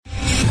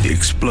The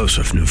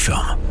explosive new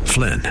film,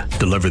 Flynn,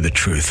 deliver the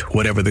truth,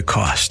 whatever the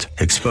cost,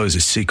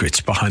 exposes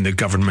secrets behind the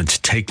government's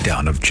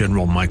takedown of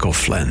General Michael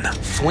Flynn.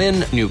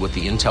 Flynn knew what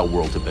the intel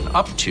world had been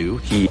up to.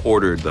 He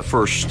ordered the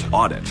first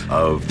audit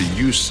of the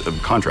use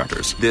of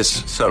contractors.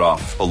 This set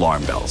off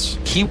alarm bells.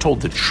 He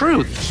told the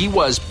truth. He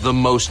was the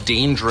most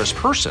dangerous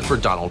person for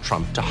Donald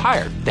Trump to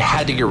hire. They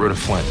had to get rid of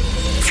Flynn.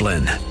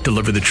 Flynn,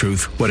 deliver the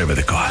truth, whatever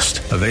the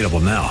cost. Available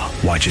now.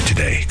 Watch it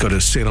today. Go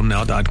to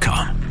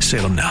salemnow.com.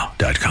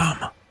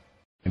 salemnow.com.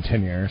 In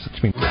 10 years,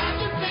 which means...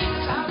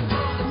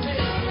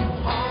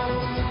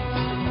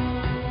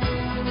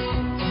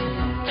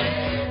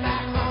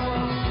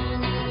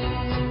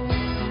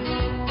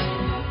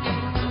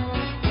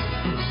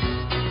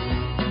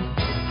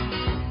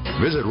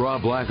 Visit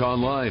Rob Black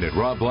online at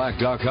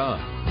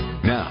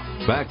robblack.com.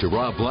 Now, back to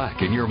Rob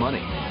Black and Your Money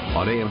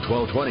on AM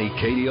 1220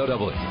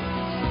 KDOW.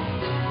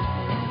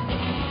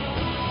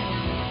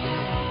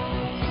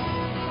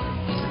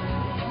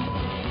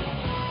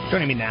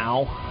 Joining me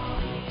now,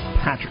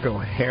 Patrick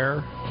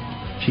O'Hare,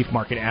 Chief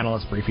Market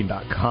Analyst,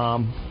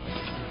 Briefing.com.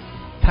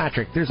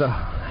 Patrick, there's a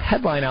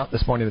headline out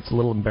this morning that's a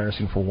little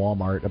embarrassing for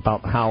Walmart about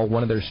how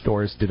one of their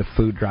stores did a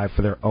food drive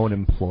for their own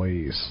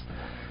employees.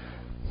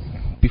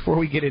 Before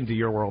we get into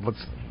your world,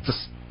 let's just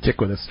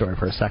stick with this story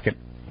for a second.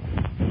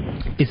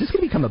 Is this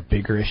going to become a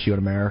bigger issue in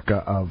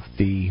America of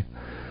the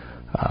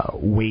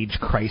wage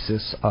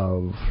crisis,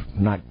 of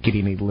not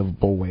getting a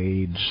livable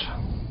wage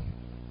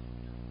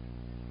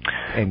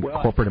in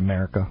corporate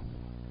America?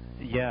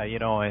 Yeah,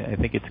 I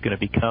think it's going to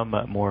become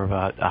more of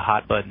a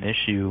hot-button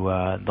issue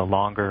the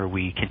longer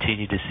we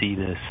continue to see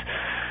this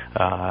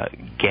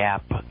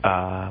gap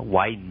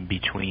widen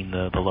between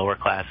the lower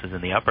classes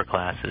and the upper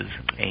classes.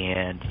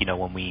 And,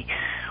 when we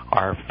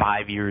are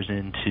 5 years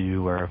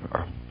into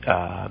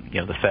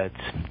the Fed's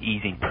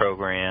easing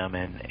program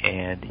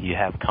and you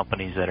have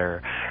companies that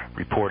are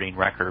reporting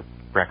record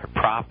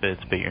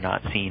profits, but you're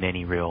not seeing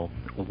any real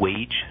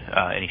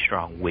any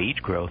strong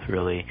wage growth,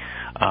 really,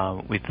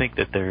 we think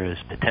that there is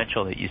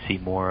potential that you see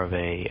more of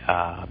an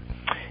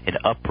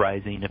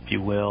uprising, if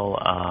you will,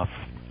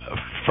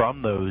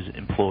 from those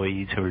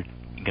employees who are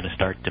going to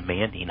start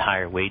demanding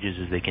higher wages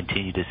as they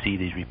continue to see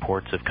these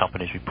reports of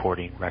companies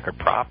reporting record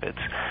profits.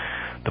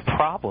 The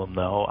problem,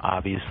 though,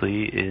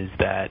 obviously, is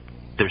that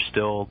there's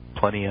still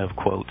plenty of,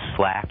 quote,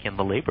 slack in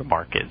the labor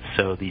market.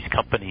 So these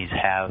companies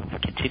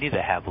continue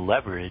to have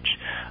leverage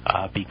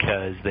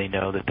because they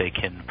know that they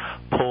can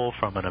pull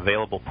from an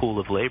available pool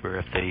of labor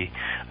if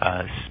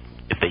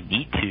they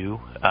need to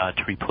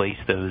replace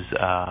those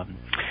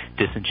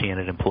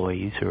disenchanted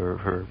employees who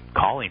are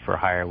calling for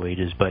higher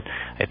wages. But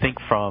I think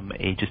from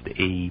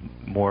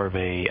more of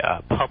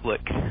a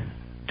public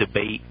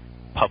debate,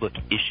 public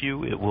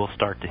issue, it will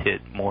start to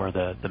hit more of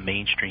the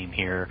mainstream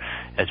here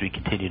as we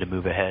continue to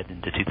move ahead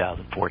into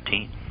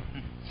 2014.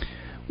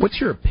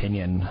 What's your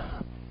opinion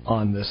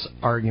on this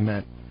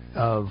argument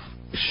of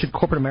should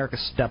corporate America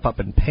step up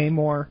and pay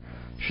more?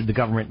 Should the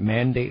government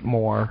mandate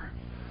more?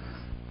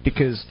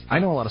 Because I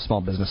know a lot of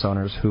small business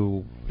owners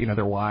who,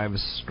 their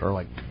wives are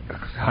like,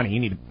 honey, you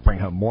need to bring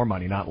home more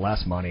money, not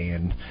less money,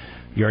 and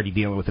you're already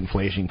dealing with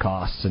inflation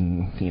costs,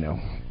 and,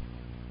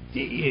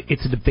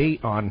 it's a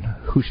debate on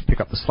who should pick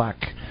up the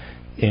slack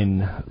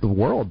in the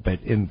world, but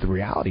in the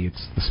reality,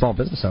 it's the small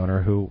business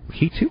owner who,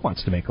 he too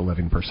wants to make a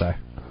living, per se.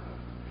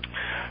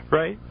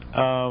 Right.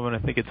 And I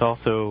think it's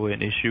also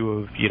an issue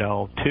of,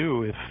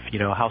 too,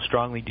 how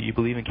strongly do you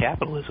believe in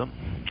capitalism,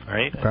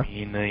 right? Okay. I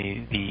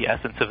mean, the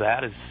essence of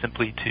that is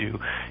simply to,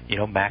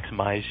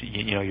 maximize,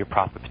 your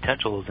profit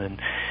potentials. And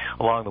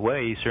along the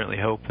way, you certainly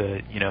hope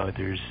that,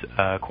 there's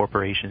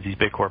corporations, these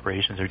big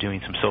corporations are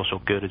doing some social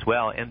good as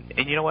well. And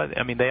you know what?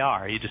 I mean, they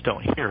are. You just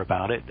don't hear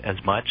about it as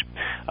much.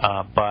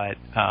 But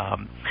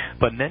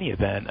in any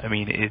event, I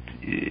mean,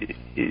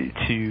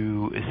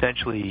 to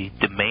essentially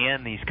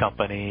demand these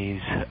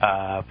companies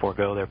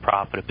forego their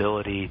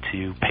profitability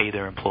to pay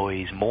their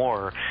employees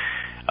more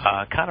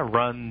kind of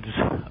runs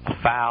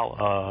afoul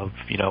of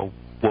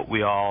what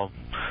we all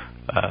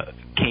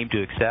came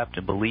to accept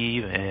and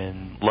believe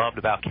and loved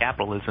about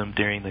capitalism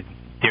during the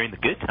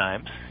good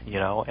times,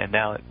 and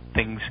now that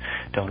things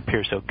don't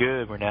appear so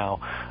good, we're now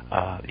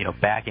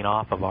backing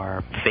off of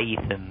our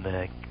faith in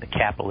the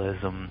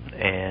capitalism,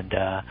 and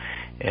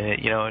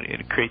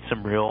it creates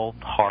some real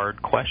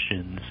hard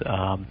questions.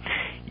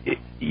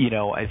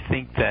 I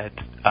think that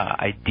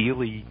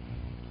ideally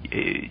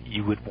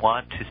you would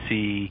want to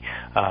see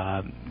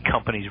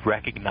companies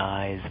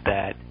recognize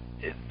that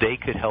they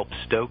could help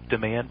stoke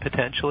demand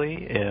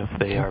potentially if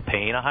they are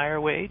paying a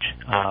higher wage,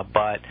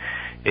 but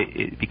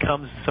it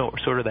becomes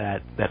sort of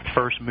that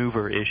first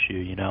mover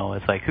issue.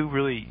 It's like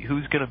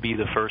who's going to be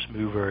the first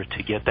mover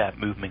to get that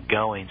movement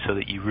going, so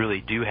that you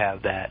really do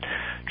have that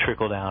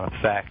trickle down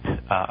effect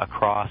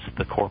across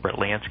the corporate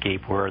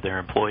landscape where their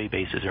employee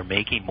bases are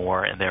making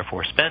more and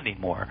therefore spending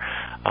more.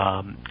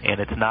 And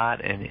it's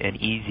not an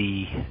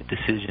easy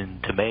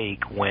decision to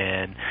make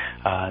when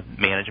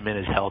management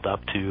is held up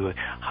to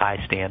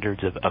high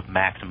standards of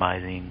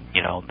maximizing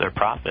their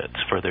profits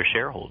for their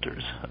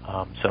shareholders.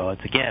 So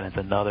it's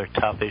another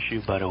tough tough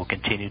issue, but it will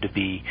continue to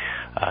be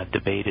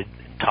debated,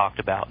 talked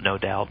about, no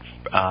doubt,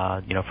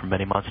 for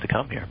many months to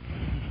come here.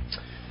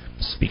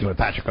 Speaking with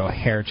Patrick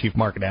O'Hare, Chief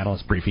Market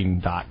Analyst,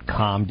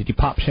 Briefing.com. Did you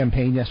pop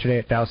champagne yesterday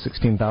at Dow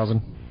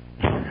 16,000?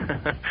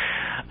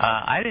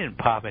 I didn't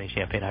pop any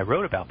champagne. I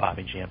wrote about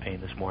popping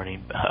champagne this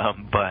morning,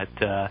 but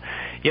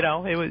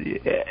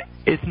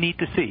it's neat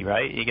to see,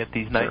 right? You get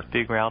these nice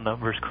big round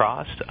numbers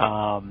crossed.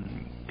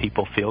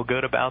 People feel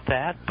good about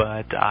that,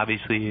 but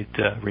obviously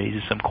it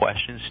raises some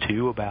questions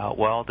too about,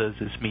 well, does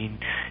this mean,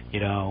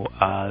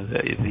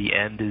 the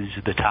end is,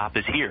 the top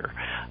is here?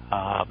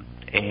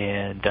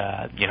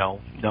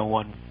 No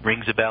one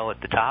rings a bell at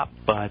the top,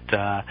 but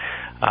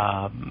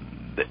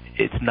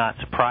it's not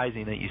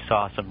surprising that you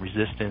saw some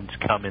resistance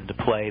come into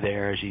play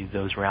there as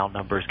those round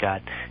numbers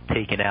got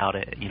taken out.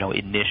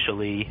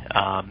 Initially,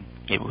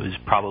 it was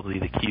probably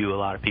the cue a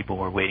lot of people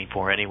were waiting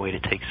for anyway to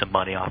take some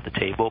money off the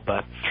table.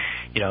 But,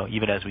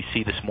 even as we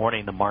see this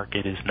morning, the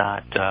market is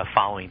not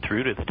following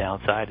through to the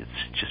downside.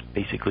 It's just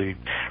basically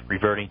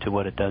reverting to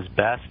what it does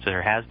best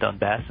or has done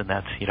best, and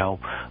that's,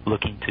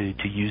 looking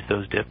to use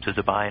those dips as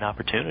a buying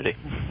opportunity.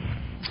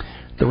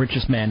 The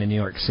richest man in New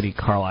York City,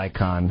 Carl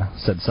Icahn,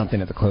 said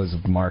something at the close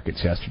of the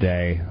markets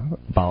yesterday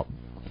about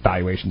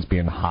valuations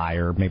being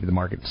higher. Maybe the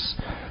market's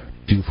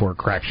due for a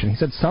correction. He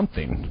said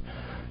something,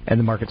 and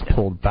the market's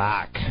pulled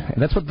back.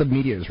 And that's what the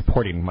media is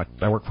reporting.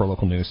 I work for a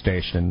local news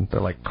station, and they're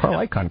like,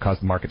 Carl Icahn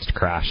caused the markets to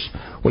crash.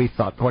 What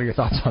are your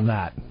thoughts on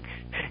that?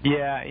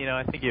 Yeah,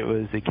 I think it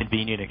was a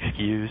convenient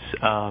excuse.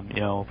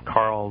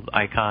 Carl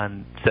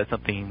Icahn said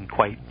something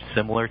quite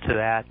similar to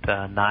that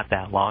not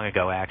that long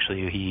ago,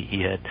 actually.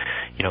 He had,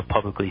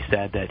 publicly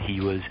said that he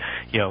was,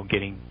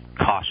 getting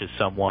cautious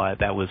somewhat.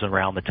 That was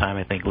around the time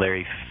I think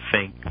Larry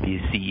Fink, the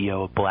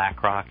CEO of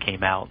BlackRock,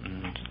 came out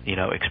and,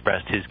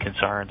 expressed his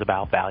concerns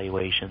about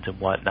valuations and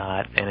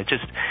whatnot. And it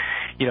just,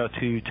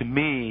 to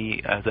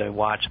me, as I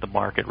watched the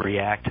market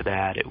react to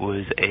that, it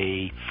was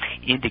a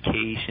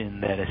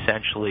indication that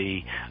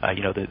essentially,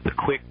 the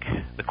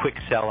quick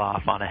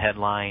sell-off on a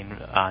headline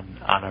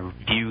on a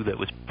view that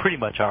was pretty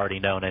much already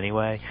known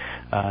anyway,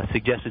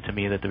 suggested to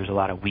me that there was a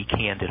lot of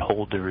weak-handed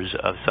holders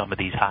of some of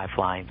these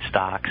high-flying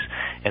stocks,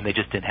 and they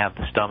just didn't have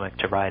the stomach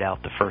to ride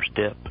out the first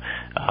dip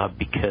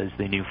because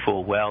they knew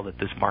full well that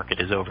this market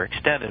is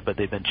overextended, but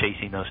they've been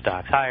chasing those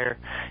stocks higher,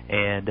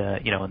 and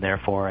and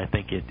therefore I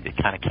think it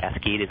kind of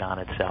cascaded on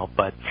itself.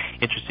 But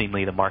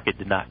interestingly, the market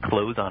did not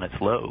close on its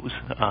lows.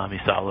 You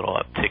saw a little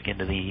uptick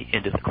into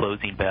the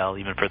closing bell,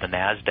 even for the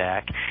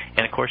NASDAQ,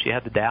 and of course you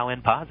had the Dow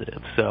in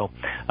positive. So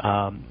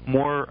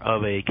more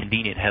of a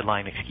convenient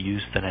headline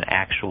excuse than an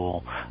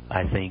actual,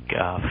 I think,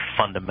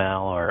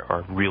 fundamental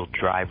or real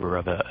driver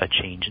of a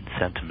change in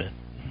sentiment.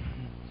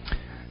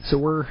 So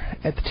we're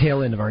at the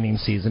tail end of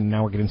earnings season.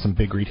 Now we're getting some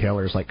big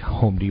retailers like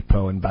Home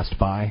Depot and Best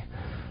Buy.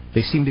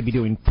 They seem to be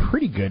doing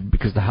pretty good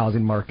because the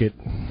housing market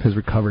has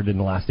recovered in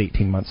the last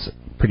 18 months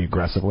pretty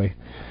aggressively.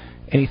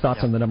 Any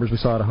thoughts on the numbers we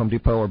saw at Home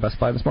Depot or Best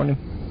Buy this morning?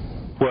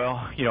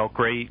 Well,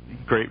 great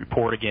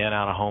report again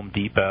out of Home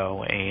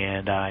Depot,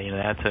 and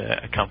that's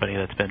a company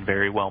that's been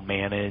very well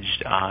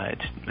managed.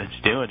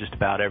 It's doing just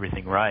about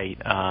everything right,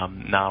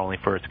 not only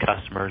for its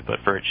customers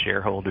but for its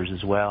shareholders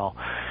as well.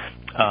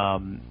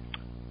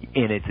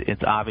 And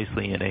it's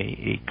obviously in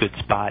a good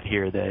spot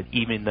here that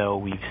even though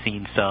we've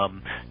seen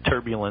some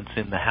turbulence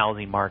in the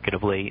housing market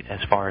of late as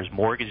far as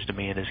mortgage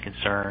demand is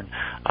concerned,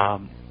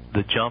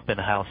 the jump in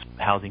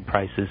housing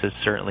prices has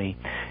certainly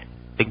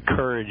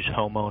encouraged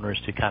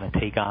homeowners to kind of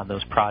take on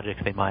those projects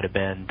they might have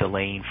been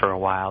delaying for a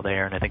while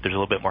there, and I think there's a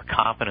little bit more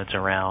confidence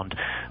around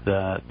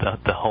the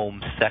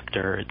home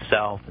sector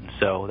itself, and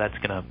so that's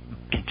going to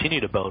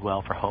continue to bode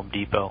well for Home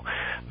Depot.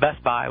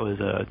 Best Buy was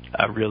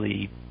a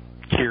really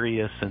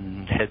curious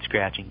and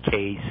head-scratching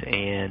case,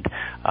 and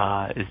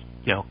is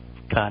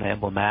kind of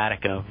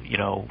emblematic of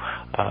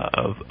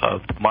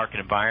the market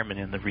environment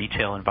and the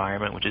retail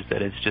environment, which is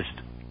that it's just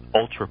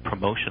ultra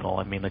promotional.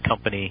 I mean, the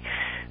company,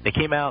 they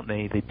came out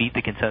and they beat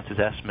the consensus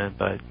estimate,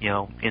 but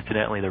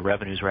incidentally the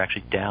revenues were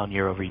actually down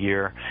year over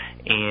year,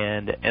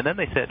 and then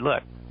they said,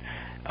 look,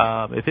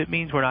 if it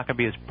means we're not going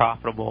to be as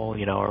profitable,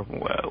 or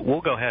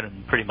we'll go ahead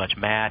and pretty much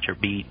match or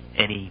beat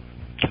any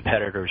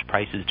competitors'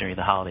 prices during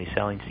the holiday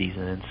selling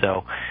season. And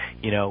so,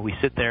 we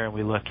sit there and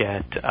we look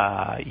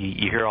at,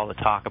 you hear all the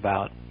talk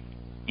about,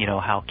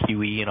 how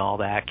QE and all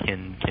that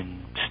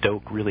can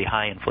stoke really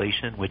high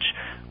inflation, which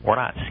we're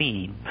not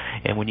seeing.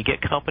 And when you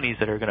get companies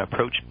that are going to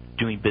approach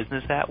doing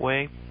business that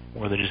way,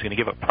 where they're just going to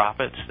give up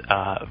profits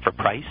for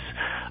price,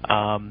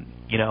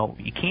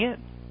 you can't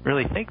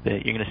really think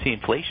that you're going to see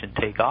inflation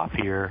take off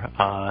here,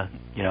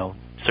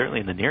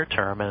 certainly in the near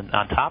term. And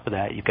on top of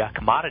that, you've got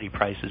commodity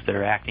prices that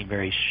are acting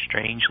very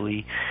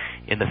strangely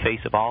in the face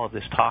of all of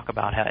this talk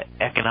about how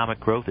economic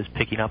growth is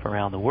picking up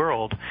around the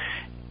world.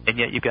 And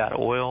yet you've got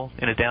oil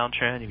in a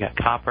downtrend, you've got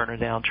copper in a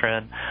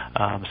downtrend,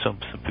 some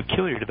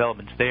peculiar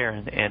developments there.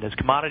 And as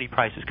commodity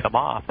prices come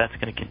off, that's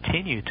going to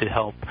continue to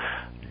help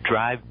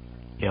drive,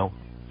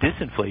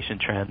 disinflation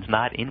trends,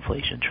 not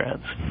inflation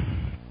trends.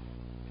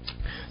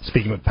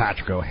 Speaking with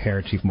Patrick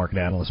O'Hare, Chief Market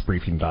Analyst,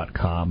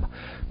 Briefing.com.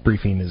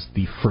 Briefing is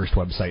the first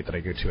website that I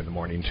go to in the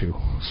morning to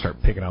start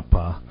picking up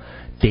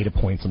data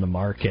points on the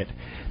market.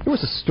 There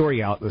was a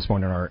story out this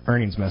morning in our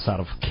earnings mess out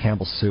of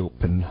Campbell Soup,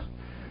 and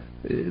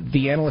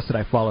the analyst that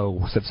I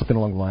follow said something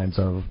along the lines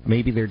of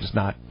maybe they're just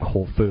not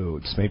Whole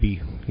Foods.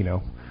 Maybe,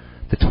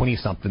 the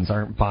 20-somethings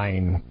aren't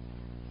buying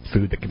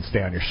food that can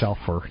stay on your shelf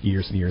for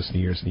years and years and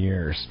years and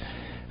years.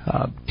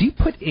 Do you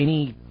put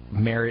any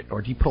merit,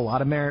 or do you put a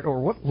lot of merit, or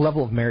what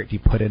level of merit do you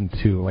put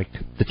into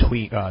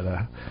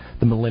the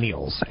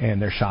millennials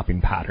and their shopping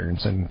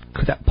patterns, and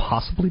could that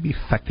possibly be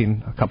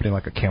affecting a company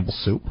like a Campbell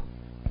Soup?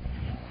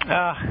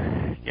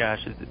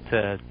 Gosh, it's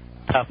a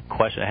tough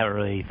question. I haven't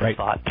really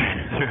thought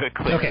through it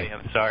clearly. Okay,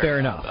 I'm sorry. Fair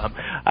enough.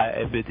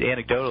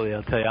 Anecdotally,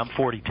 I'll tell you, I'm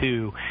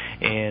 42,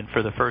 and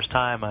for the first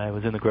time I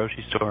was in the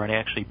grocery store and I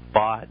actually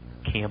bought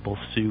Campbell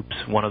Soups,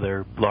 one of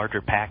their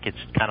larger packets,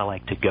 kind of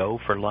like to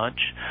go for lunch,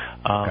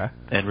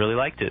 and really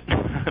liked it.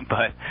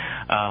 but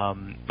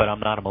I'm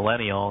not a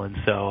millennial, and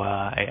so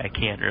I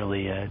can't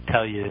really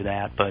tell you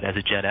that. But as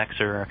a Gen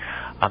Xer,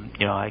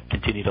 I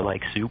continue to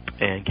like soup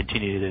and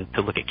continue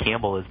to look at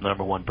Campbell as the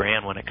number one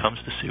brand when it comes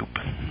to soup.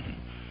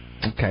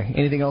 Okay.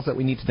 Anything else that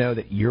we need to know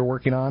that you're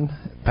working on,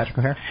 Patrick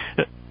O'Hare?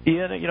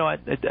 Yeah, I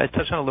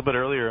touched on it a little bit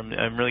earlier.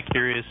 I'm really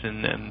curious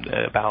and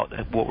about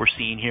what we're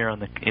seeing here in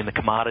the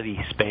commodity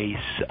space,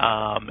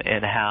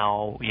 and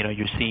how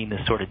you're seeing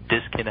this sort of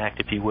disconnect,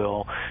 if you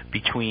will,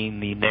 between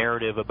the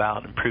narrative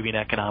about improving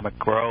economic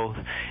growth,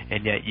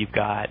 and yet you've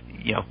got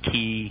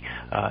key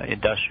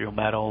industrial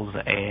metals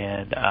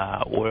and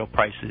oil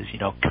prices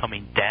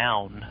coming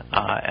down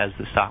as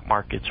the stock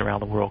markets around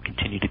the world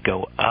continue to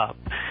go up.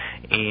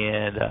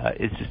 And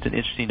it's just an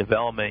interesting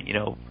development.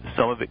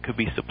 Some of it could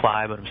be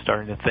supply, but I'm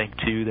starting to think,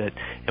 too, that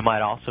it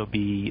might also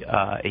be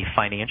a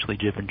financially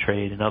driven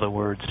trade. In other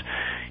words,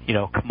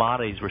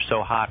 commodities were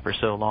so hot for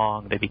so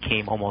long, they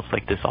became almost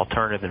like this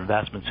alternative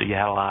investment. So you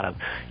had a lot of,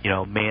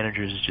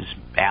 managers just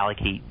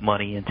allocate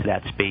money into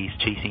that space,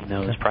 chasing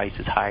those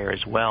prices higher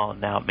as well.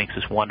 And now it makes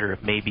us wonder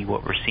if maybe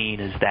what we're seeing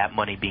is that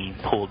money being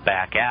pulled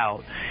back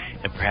out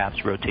and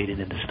perhaps rotated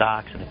into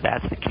stocks. And if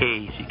that's the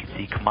case, you can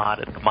see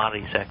the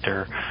commodity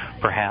sector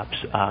perhaps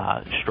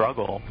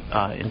struggle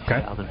in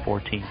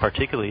 2014,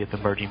 particularly if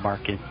emerging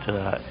market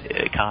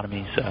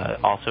economies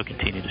also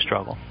continue to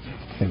struggle.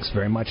 Thanks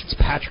very much. It's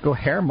Patrick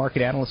O'Hare,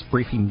 Market Analyst,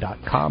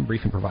 Briefing.com.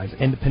 Briefing provides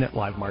independent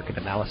live market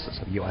analysis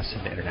of U.S.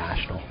 and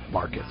international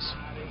markets.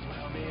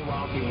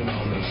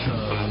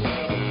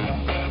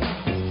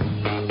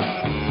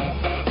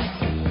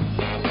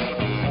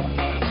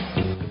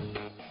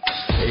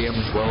 AM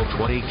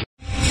 1220.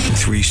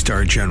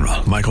 Three-star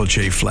General Michael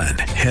J. Flynn,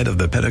 head of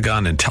the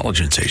Pentagon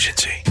Intelligence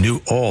Agency, knew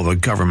all the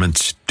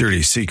government's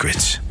dirty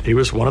secrets. He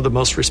was one of the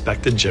most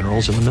respected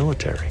generals in the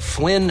military.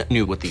 Flynn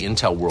knew what the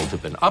intel world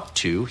had been up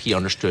to. He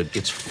understood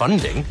its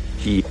funding.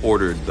 He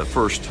ordered the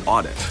first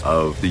audit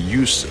of the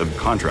use of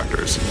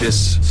contractors.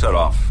 This set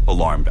off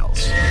alarm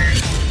bells.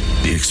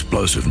 The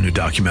explosive new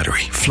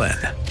documentary, Flynn,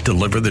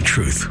 Deliver the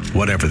Truth,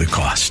 Whatever the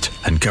Cost,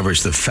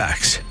 uncovers the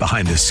facts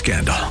behind this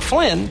scandal.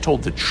 Flynn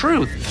told the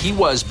truth. He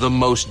was the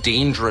most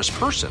dangerous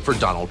person for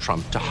Donald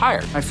Trump to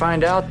hire. I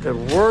find out the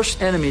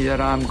worst enemy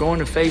that I'm going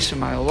to face in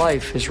my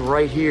life is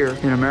right here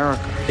in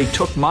America. They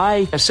took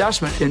my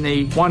assessment and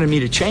they wanted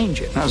me to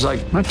change it. And I was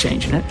like, I'm not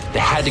changing it. They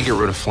had to get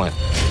rid of Flynn.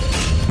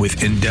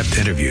 With in-depth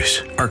interviews,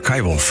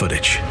 archival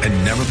footage,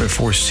 and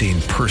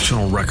never-before-seen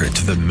personal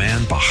records of the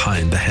man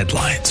behind the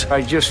headlines.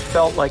 I just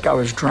felt like I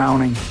was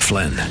drowning.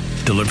 Flynn,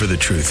 Deliver the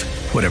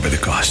Truth, Whatever the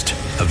Cost.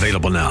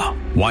 Available now.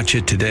 Watch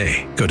it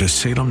today. Go to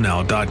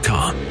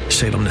salemnow.com.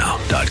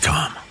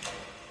 salemnow.com.